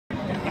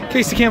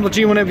Casey Campbell,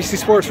 G1 NBC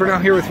Sports. We're now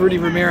here with Rudy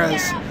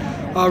Ramirez.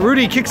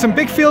 Rudy kicked some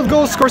big field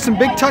goals, scored some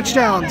big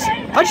touchdowns.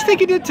 How'd you think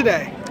he did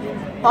today?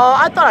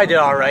 I thought I did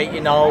all right.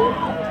 You know,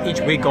 each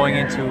week going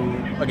into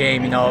a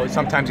game, you know,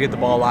 sometimes you get the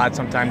ball a lot,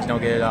 sometimes you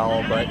don't get it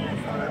all. But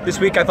this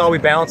week I thought we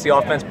balanced the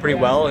offense pretty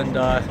well, and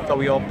I thought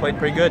we all played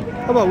pretty good.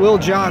 How about Will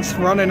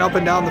Johnson running up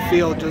and down the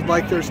field just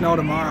like there's no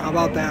tomorrow? How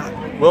about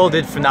that? Will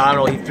did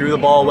phenomenal. He threw the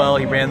ball well.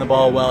 He ran the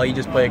ball well. He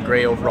just played a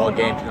great overall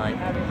game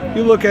tonight.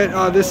 You look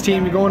at this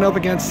team, you're going up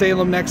against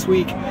Salem next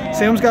week.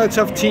 Salem's got a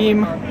tough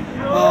team.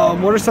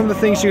 What are some of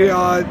the things you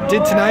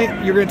did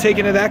tonight you're going to take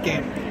into that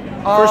game?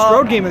 First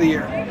road game of the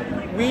year.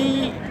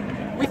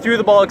 We threw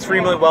the ball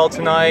extremely well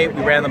tonight.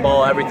 We ran the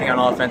ball. Everything on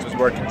offense was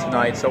working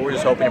tonight. So we're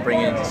just hoping to bring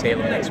it into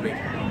Salem next week.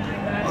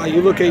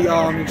 You look at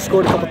you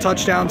scored a couple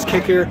touchdowns,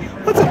 kicker.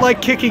 What's it like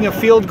kicking a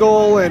field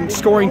goal and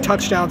scoring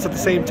touchdowns at the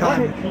same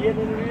time?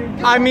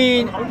 I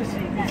mean,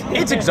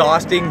 it's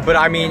exhausting, but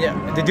I mean,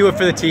 to do it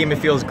for the team, it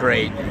feels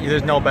great.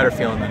 There's no better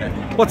feeling than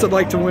it. What's it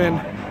like to win?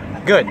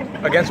 Good.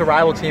 Against a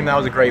rival team, that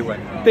was a great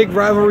win. Big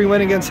rivalry win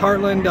against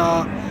Heartland.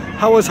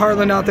 How was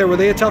Heartland out there? Were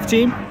they a tough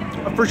team?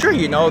 For sure,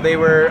 you know, they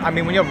were. I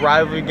mean, when you have a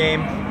rivalry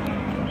game,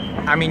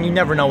 I mean, you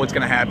never know what's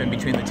going to happen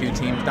between the two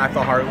teams. I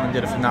thought Heartland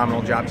did a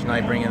phenomenal job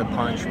tonight bringing the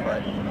punch,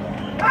 but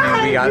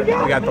I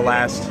mean, we got the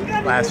last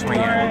swing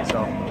at it. So.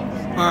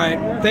 All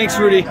right. Thanks,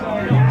 Rudy.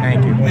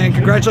 Thank you. And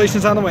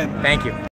congratulations on the win. Thank you.